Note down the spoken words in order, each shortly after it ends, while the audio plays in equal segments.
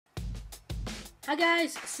Hi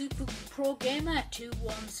guys, Super Pro Gamer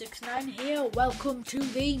 2169 here. Welcome to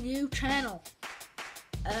the new channel.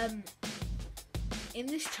 In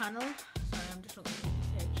this channel,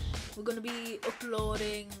 we're going to be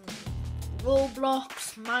uploading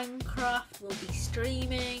Roblox, Minecraft. We'll be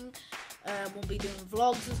streaming. We'll be doing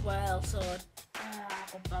vlogs as well. So,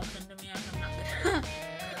 I've got bugs under me. I'm not good.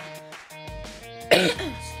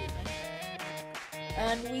 Excuse me.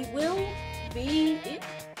 And we will be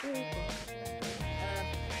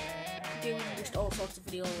doing just all sorts of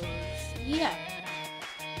videos. Yeah.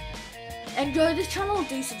 Enjoy this channel,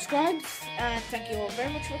 do subscribe, and thank you all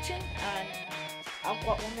very much for watching. And I've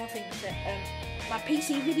got one more thing to say. My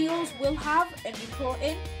PC videos will have an intro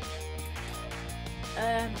in.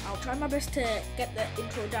 I'll try my best to get the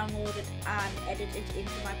intro downloaded and edit it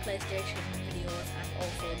into my PlayStation videos and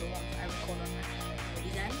also the ones I record on my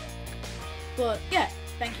design. But yeah,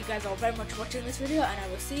 thank you guys all very much for watching this video, and I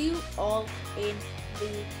will see you all in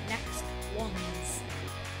the next ones.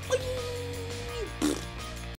 Bye.